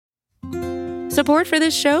Support for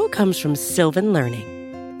this show comes from Sylvan Learning.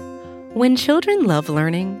 When children love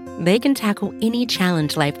learning, they can tackle any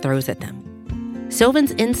challenge life throws at them.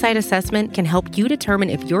 Sylvan's Insight Assessment can help you determine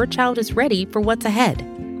if your child is ready for what's ahead.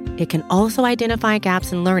 It can also identify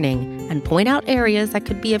gaps in learning and point out areas that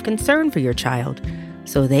could be of concern for your child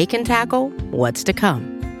so they can tackle what's to come.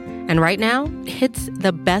 And right now, it's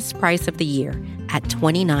the best price of the year at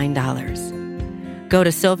 $29. Go to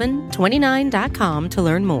sylvan29.com to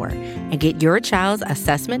learn more and get your child's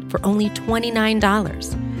assessment for only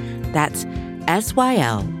 $29. That's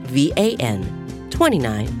SYLVAN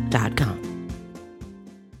 29.com.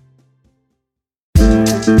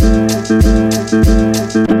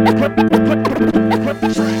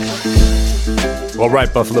 All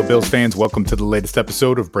right, Buffalo Bills fans, welcome to the latest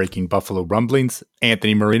episode of Breaking Buffalo Rumblings.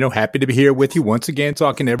 Anthony Marino, happy to be here with you once again,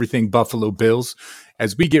 talking everything Buffalo Bills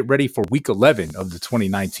as we get ready for Week 11 of the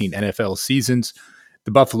 2019 NFL seasons.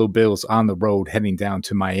 The Buffalo Bills on the road heading down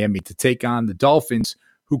to Miami to take on the Dolphins,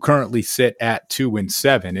 who currently sit at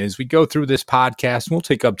 2-7. As we go through this podcast, we won't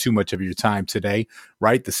take up too much of your time today,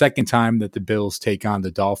 right? The second time that the Bills take on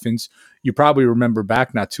the Dolphins. You probably remember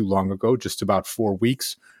back not too long ago, just about 4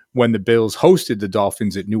 weeks, when the Bills hosted the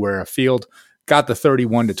Dolphins at New Era Field, got the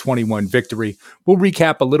 31-21 victory. We'll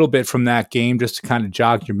recap a little bit from that game just to kind of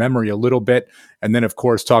jog your memory a little bit, and then, of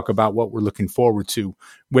course, talk about what we're looking forward to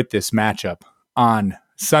with this matchup on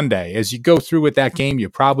Sunday. As you go through with that game, you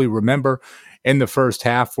probably remember in the first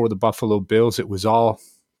half for the Buffalo Bills, it was all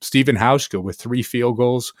Stephen Hauschka with 3 field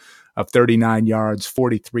goals of 39 yards,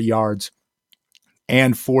 43 yards,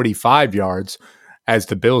 and 45 yards as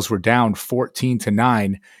the Bills were down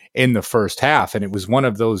 14-9 in the first half. And it was one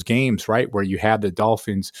of those games, right, where you had the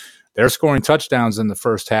Dolphins, they're scoring touchdowns in the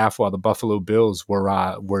first half while the Buffalo Bills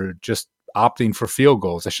were just opting for field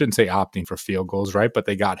goals. I shouldn't say opting for field goals, right? But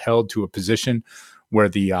they got held to a position where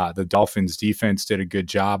the Dolphins defense did a good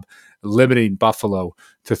job limiting Buffalo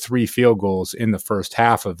to 3 field goals in the first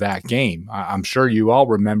half of that game. I'm sure you all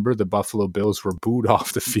remember the Buffalo Bills were booed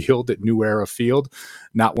off the field at New Era Field.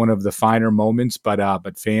 Not one of the finer moments, but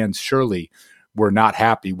fans surely were not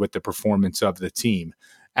happy with the performance of the team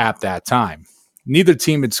at that time. Neither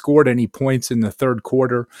team had scored any points in the third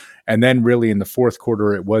quarter, and then really in the fourth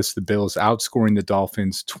quarter, it was the Bills outscoring the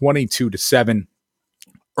Dolphins 22-7.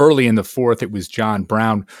 Early in the fourth, it was John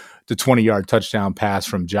Brown, the 20-yard touchdown pass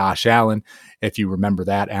from Josh Allen. If you remember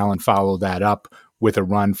that, Allen followed that up with a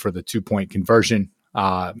run for the 2-point conversion.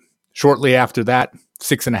 Shortly after that,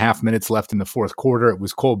 6.5 minutes left in the fourth quarter, it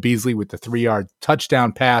was Cole Beasley with the 3-yard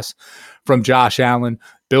touchdown pass from Josh Allen.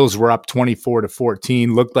 Bills were up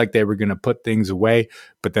 24-14, looked like they were going to put things away,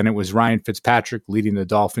 but then it was Ryan Fitzpatrick leading the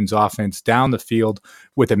Dolphins offense down the field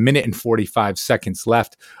with 1 minute and 45 seconds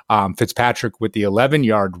left. Fitzpatrick with the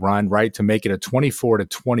 11-yard run, right, to make it a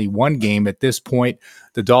 24-21 game. At this point,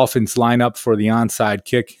 the Dolphins line up for the onside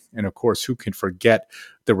kick, and of course, who can forget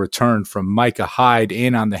the return from Micah Hyde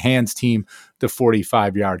in on the hands team, the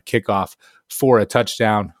 45-yard kickoff for a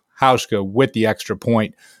touchdown. Hauschka with the extra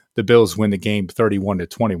point. The Bills win the game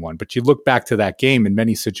 31-21. But you look back to that game, in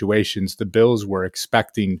many situations, the Bills were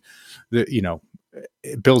expecting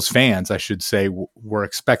Bills fans, I should say, were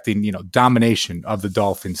expecting, domination of the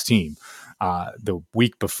Dolphins team. The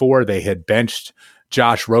week before, they had benched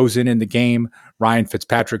Josh Rosen in the game. Ryan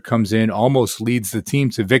Fitzpatrick comes in, almost leads the team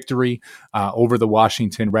to victory over the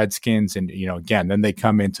Washington Redskins. And, again, then they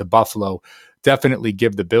come into Buffalo, definitely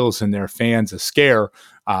give the Bills and their fans a scare.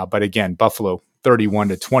 But again, Buffalo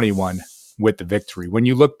 31-21 with the victory. When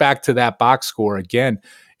you look back to that box score, again,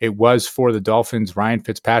 it was for the Dolphins. Ryan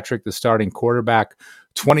Fitzpatrick, the starting quarterback,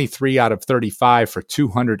 23 out of 35 for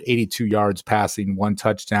 282 yards passing, 1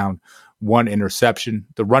 touchdown, 1 interception.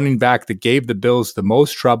 The running back that gave the Bills the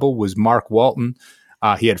most trouble was Mark Walton.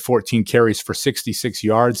 He had 14 carries for 66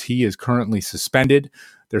 yards. He is currently suspended.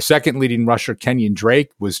 Their second leading rusher, Kenyon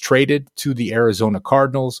Drake, was traded to the Arizona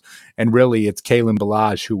Cardinals, and really it's Kalen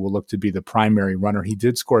Ballage who will look to be the primary runner. He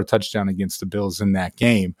did score a touchdown against the Bills in that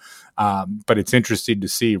game, but it's interesting to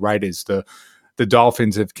see, right, as the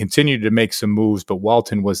Dolphins have continued to make some moves, but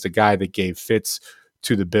Walton was the guy that gave fits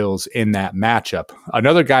to the Bills in that matchup.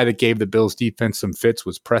 Another guy that gave the Bills defense some fits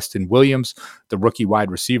was Preston Williams, the rookie wide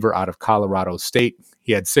receiver out of Colorado State.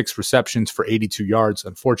 He had 6 receptions for 82 yards.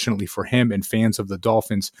 Unfortunately for him and fans of the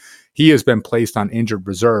Dolphins, he has been placed on injured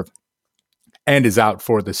reserve and is out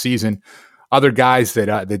for the season. Other guys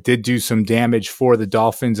that did do some damage for the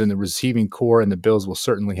Dolphins in the receiving core, and the Bills will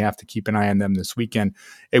certainly have to keep an eye on them this weekend.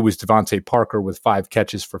 It was Devontae Parker with 5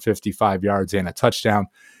 catches for 55 yards and a touchdown.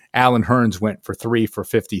 Allen Hurns went for 3 for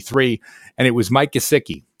 53, and it was Mike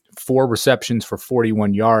Gesicki 4 receptions for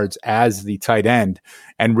 41 yards as the tight end.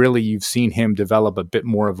 And really, you've seen him develop a bit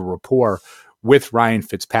more of a rapport with Ryan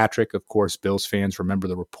Fitzpatrick. Of course, Bills fans remember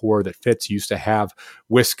the rapport that Fitz used to have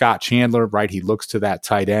with Scott Chandler, right? He looks to that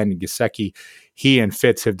tight end, and Gesicki, he and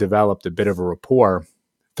Fitz have developed a bit of a rapport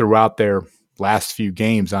throughout their last few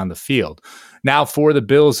games on the field. Now for the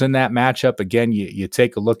Bills in that matchup, again, you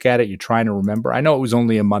take a look at it, you're trying to remember. I know it was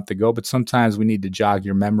only a month ago, but sometimes we need to jog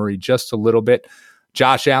your memory just a little bit.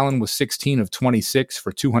 Josh Allen was 16 of 26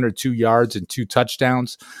 for 202 yards and 2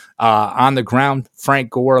 touchdowns. On the ground,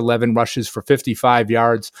 Frank Gore, 11 rushes for 55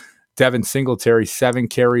 yards. Devin Singletary, 7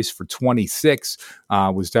 carries for 26,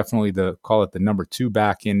 was definitely call it the number 2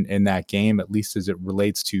 back in that game, at least as it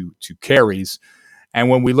relates to carries. And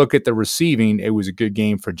when we look at the receiving, it was a good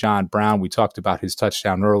game for John Brown. We talked about his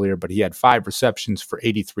touchdown earlier, but he had 5 receptions for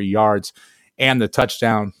 83 yards and the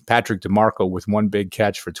touchdown. Patrick DeMarco with 1 big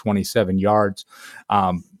catch for 27 yards.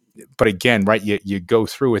 But again, right, you go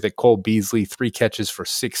through with it. Cole Beasley, 3 catches for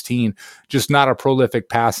 16. Just not a prolific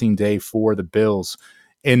passing day for the Bills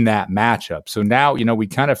in that matchup. So now, we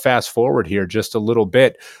kind of fast forward here just a little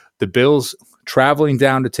bit. The Bills traveling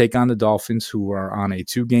down to take on the Dolphins, who are on a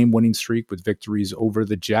 2-game winning streak with victories over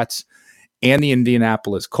the Jets and the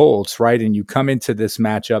Indianapolis Colts, right? And you come into this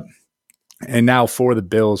matchup, and now for the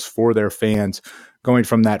Bills, for their fans, going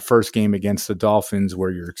from that first game against the Dolphins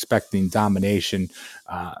where you're expecting domination,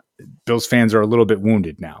 Bills fans are a little bit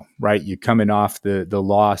wounded now, right? You're coming off the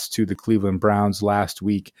loss to the Cleveland Browns last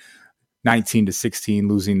week, 19-16,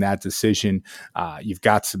 losing that decision. You've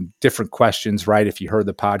got some different questions, right? If you heard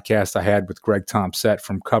the podcast I had with Greg Thompsett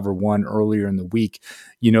from Cover One earlier in the week,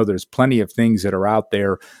 there's plenty of things that are out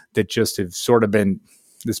there that just have sort of been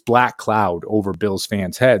this black cloud over Bills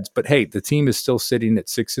fans' heads. But hey, the team is still sitting at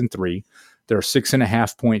 6-3. They're a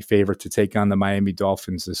 6.5-point favorite to take on the Miami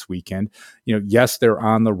Dolphins this weekend. Yes, they're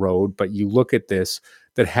on the road, but you look at this,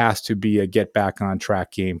 that has to be a get back on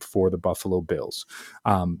track game for the Buffalo Bills.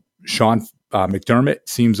 Sean McDermott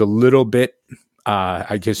seems a little bit,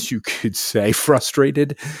 I guess you could say,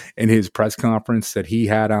 frustrated in his press conference that he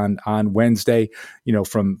had on Wednesday.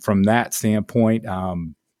 From that standpoint,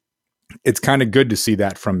 it's kind of good to see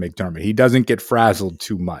that from McDermott. He doesn't get frazzled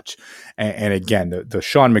too much. And again, the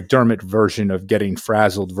Sean McDermott version of getting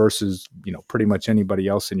frazzled versus, pretty much anybody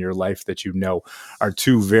else in your life that are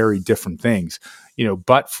 2 very different things.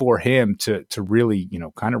 But for him to really,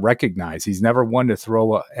 kind of recognize, he's never one to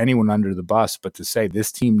throw anyone under the bus, but to say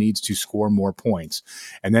this team needs to score more points.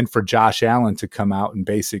 And then for Josh Allen to come out and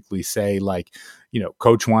basically say,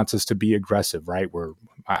 coach wants us to be aggressive, right?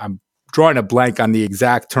 I'm drawing a blank on the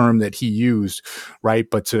exact term that he used, right?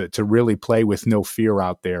 But to really play with no fear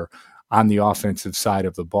out there on the offensive side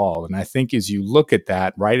of the ball. And I think as you look at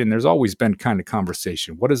that, right, and there's always been kind of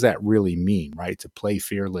conversation, what does that really mean, right? To play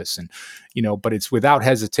fearless and, but it's without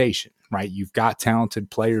hesitation, right? You've got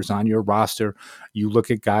talented players on your roster. You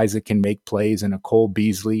look at guys that can make plays in a Cole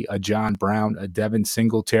Beasley, a John Brown, a Devin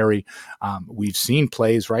Singletary. We've seen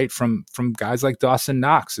plays, right, from guys like Dawson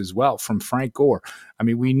Knox as well, from Frank Gore. I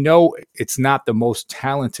mean, we know it's not the most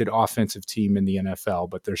talented offensive team in the NFL,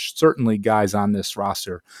 but there's certainly guys on this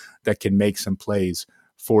roster that can make some plays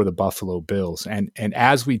for the Buffalo Bills. And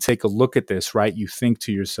as we take a look at this, right, you think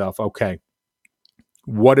to yourself, okay,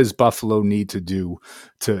 what does Buffalo need to do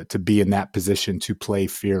to be in that position to play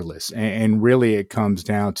fearless? And really it comes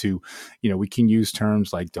down to, we can use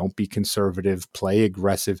terms like don't be conservative, play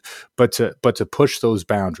aggressive, but to push those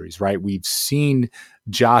boundaries, right? We've seen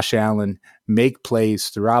Josh Allen make plays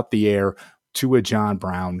throughout the air to a John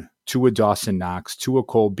Brown, to a Dawson Knox, to a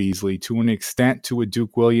Cole Beasley, to an extent to a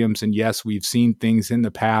Duke Williams. And yes, we've seen things in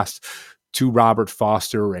the past to Robert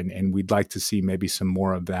Foster, and we'd like to see maybe some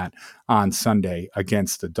more of that on Sunday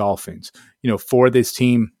against the Dolphins. For this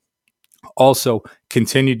team, also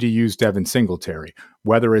continue to use Devin Singletary,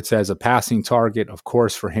 whether it's as a passing target, of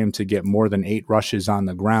course, for him to get more than 8 rushes on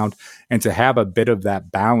the ground and to have a bit of that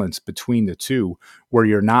balance between the two where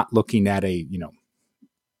you're not looking at a,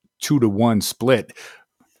 2-to-1 split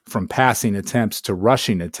from passing attempts to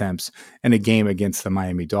rushing attempts in a game against the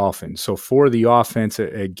Miami Dolphins. So for the offense,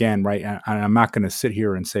 again, right, and I'm not going to sit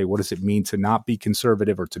here and say, what does it mean to not be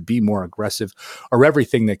conservative or to be more aggressive or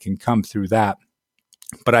everything that can come through that.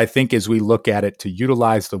 But I think as we look at it, to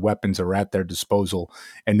utilize the weapons that are at their disposal,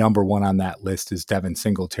 and number 1 on that list is Devin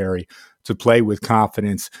Singletary, to play with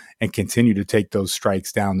confidence and continue to take those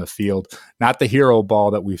strikes down the field. Not the hero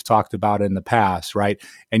ball that we've talked about in the past, right?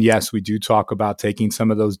 And yes, we do talk about taking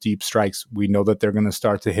some of those deep strikes. We know that they're going to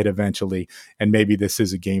start to hit eventually, and maybe this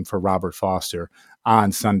is a game for Robert Foster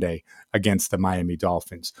on Sunday against the Miami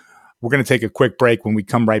Dolphins. We're going to take a quick break. When we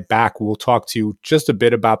come right back, we'll talk to you just a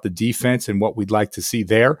bit about the defense and what we'd like to see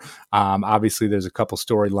there. Obviously, there's a couple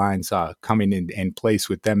storylines coming in place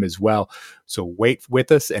with them as well. So wait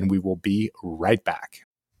with us, and we will be right back.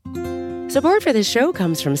 Support for this show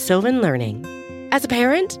comes from Sylvan Learning. As a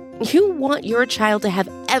parent, you want your child to have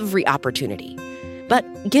every opportunity, but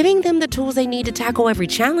giving them the tools they need to tackle every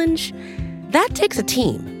challenge, that takes a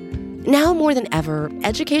team. Now more than ever,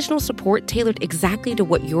 educational support tailored exactly to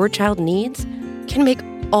what your child needs can make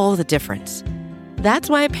all the difference. That's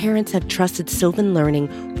why parents have trusted Sylvan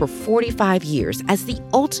Learning for 45 years as the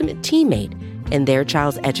ultimate teammate in their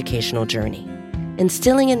child's educational journey,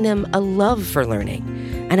 instilling in them a love for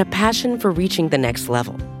learning and a passion for reaching the next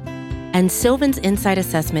level. And Sylvan's Insight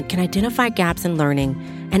Assessment can identify gaps in learning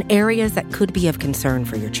and areas that could be of concern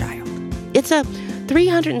for your child. It's a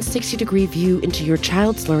 360-degree view into your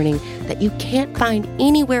child's learning that you can't find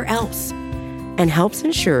anywhere else, and helps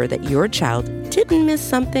ensure that your child didn't miss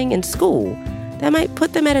something in school that might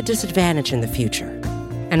put them at a disadvantage in the future.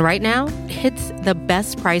 And right now, it's the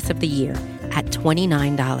best price of the year at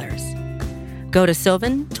 $29. Go to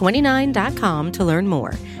sylvan29.com to learn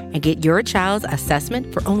more and get your child's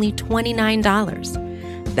assessment for only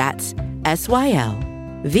 $29. That's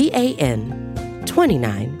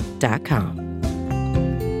SYLVAN29.com.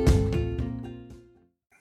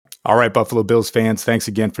 All right, Buffalo Bills fans, thanks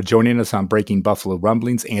again for joining us on Breaking Buffalo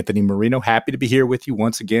Rumblings. Anthony Marino, happy to be here with you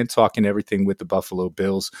once again, talking everything with the Buffalo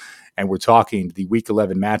Bills. And we're talking the Week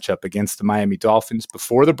 11 matchup against the Miami Dolphins.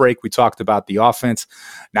 Before the break, we talked about the offense.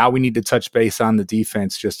 Now we need to touch base on the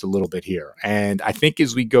defense just a little bit here. And I think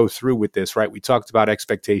as we go through with this, right, we talked about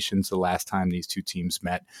expectations the last time these two teams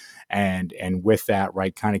met. And with that,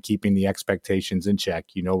 right, kind of keeping the expectations in check.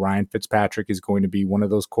 You know, Ryan Fitzpatrick is going to be one of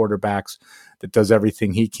those quarterbacks that does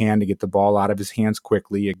everything he can to get the ball out of his hands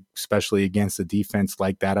quickly, especially against a defense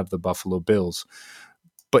like that of the Buffalo Bills.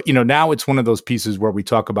 But, you know, now it's one of those pieces where we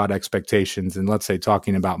talk about expectations and let's say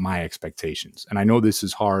talking about my expectations. And I know this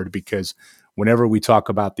is hard because whenever we talk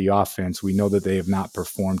about the offense, we know that they have not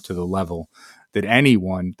performed to the level that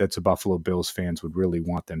anyone that's a Buffalo Bills fans would really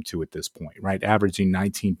want them to at this point, right? Averaging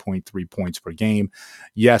 19.3 points per game.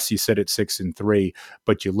 Yes, you said it's 6-3,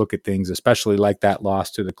 but you look at things, especially like that loss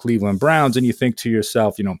to the Cleveland Browns, and you think to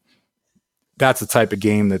yourself, you know, that's the type of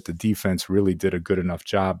game that the defense really did a good enough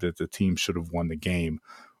job that the team should have won the game,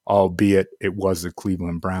 albeit it was the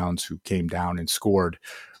Cleveland Browns who came down and scored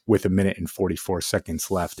with 1 minute and 44 seconds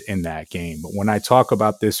left in that game. But when I talk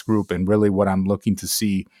about this group and really what I'm looking to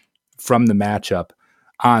see from the matchup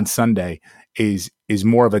on Sunday is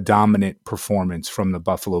more of a dominant performance from the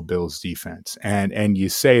Buffalo Bills defense. And you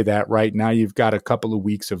say that right now you've got a couple of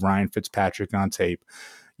weeks of Ryan Fitzpatrick on tape.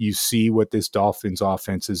 You see what this Dolphins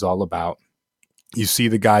offense is all about. You see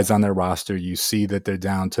the guys on their roster. You see that they're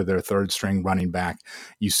down to their third string running back.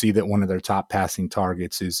 You see that one of their top passing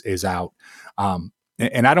targets is out.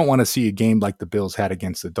 And I don't want to see a game like the Bills had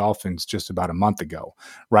against the Dolphins just about a month ago,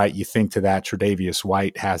 right? You think to that, Tre'Davious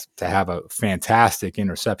White has to have a fantastic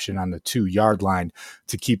interception on the 2-yard line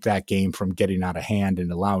to keep that game from getting out of hand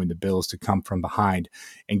and allowing the Bills to come from behind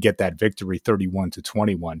and get that victory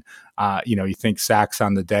 31-21. You know, you think sacks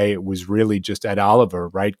on the day, it was really just Ed Oliver,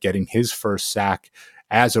 right? Getting his first sack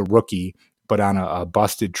as a rookie, but on a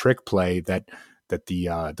busted trick play that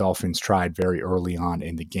the Dolphins tried very early on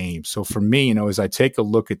in the game. So for me, you know, as I take a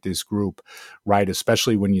look at this group, right,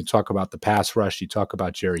 especially when you talk about the pass rush, you talk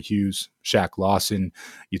about Jerry Hughes, Shaq Lawson,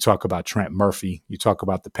 you talk about Trent Murphy, you talk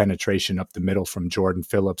about the penetration up the middle from Jordan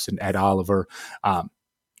Phillips and Ed Oliver.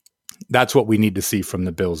 That's what we need to see from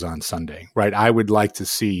the Bills on Sunday, right? I would like to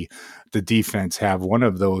see the defense have one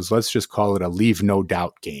of those, let's just call it a leave no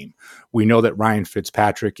doubt game. We know that Ryan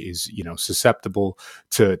Fitzpatrick is, you know, susceptible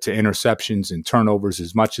to interceptions and turnovers.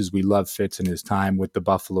 As much as we love Fitz in his time with the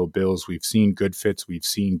Buffalo Bills, we've seen good Fitz, we've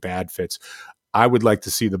seen bad Fitz. I would like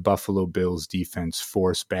to see the Buffalo Bills defense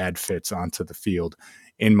force bad Fitz onto the field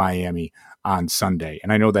in Miami on Sunday.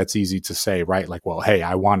 And I know that's easy to say, right? Like, well, hey,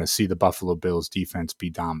 I want to see the Buffalo Bills defense be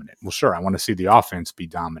dominant. Well, sure, I want to see the offense be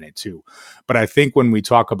dominant too. But I think when we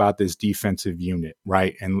talk about this defensive unit,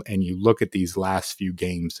 right, and you look at these last few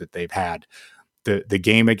games that they've had, the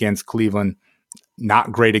game against Cleveland,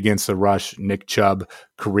 not great against the rush, Nick Chubb,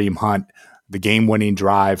 Kareem Hunt, the game-winning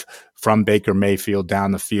drive from Baker Mayfield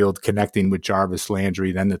down the field, connecting with Jarvis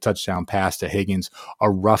Landry, then the touchdown pass to Higgins. A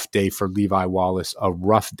rough day for Levi Wallace, a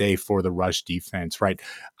rough day for the rush defense, right?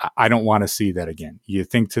 I don't want to see that again. You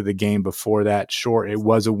think to the game before that, sure, it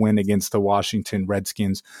was a win against the Washington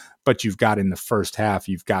Redskins, but you've got in the first half,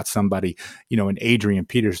 you've got somebody, an Adrian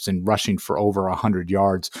Peterson rushing for over 100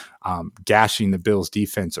 yards, gashing the Bills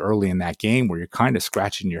defense early in that game where you're kind of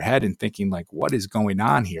scratching your head and thinking like, what is going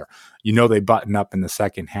on here? They button up in the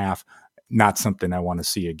second half. Not something I want to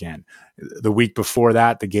see again. The week before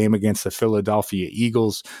that, the game against the Philadelphia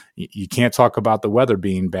Eagles, you can't talk about the weather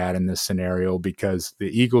being bad in this scenario because the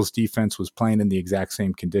Eagles defense was playing in the exact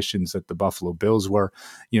same conditions that the Buffalo Bills were.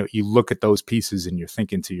 You look at those pieces and you're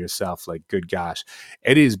thinking to yourself, like, good gosh,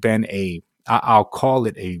 it has been I'll call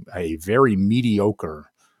it a very mediocre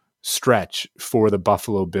stretch for the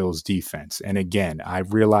Buffalo Bills defense. And again, I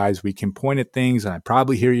realize we can point at things, and I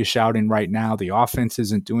probably hear you shouting right now, the offense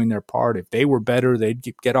isn't doing their part. If they were better, they'd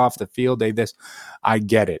get off the field. I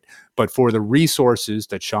get it. But for the resources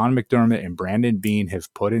that Sean McDermott and Brandon Beane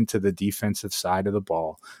have put into the defensive side of the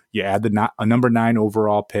ball, you add a number 9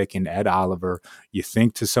 overall pick in Ed Oliver. You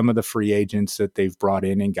think to some of the free agents that they've brought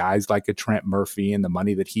in and guys like a Trent Murphy and the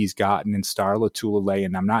money that he's gotten in Star Lotulelei.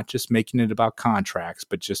 And I'm not just making it about contracts,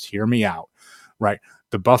 but just hear me out, right?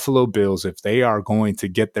 The Buffalo Bills, if they are going to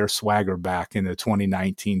get their swagger back in the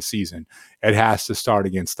 2019 season, it has to start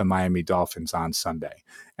against the Miami Dolphins on Sunday.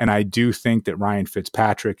 And I do think that Ryan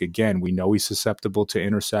Fitzpatrick, again, we know he's susceptible to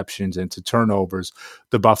interceptions and to turnovers.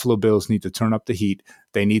 The Buffalo Bills need to turn up the heat.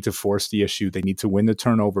 They need to force the issue. They need to win the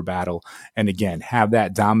turnover battle. And again, have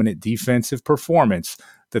that dominant defensive performance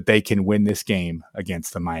that they can win this game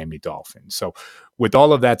against the Miami Dolphins. So with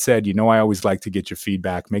all of that said, I always like to get your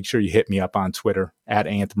feedback. Make sure you hit me up on Twitter at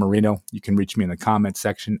Anth Marino. You can reach me in the comment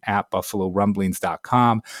section at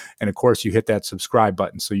BuffaloRumblings.com. And of course, you hit that subscribe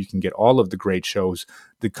button so you can get all of the great shows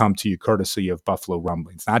that come to you courtesy of Buffalo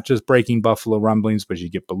Rumblings. Not just Breaking Buffalo Rumblings, but you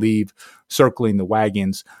get Believe, Circling the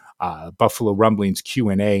Wagons, Buffalo Rumblings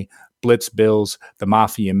Q&A, Blitz Bills, the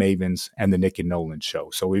Mafia Mavens, and the Nick and Nolan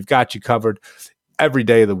Show. So we've got you covered every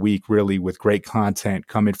day of the week, really, with great content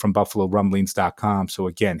coming from BuffaloRumblings.com. So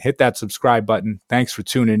again, hit that subscribe button. Thanks for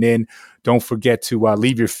tuning in. Don't forget to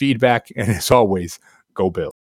leave your feedback. And as always, go Bills.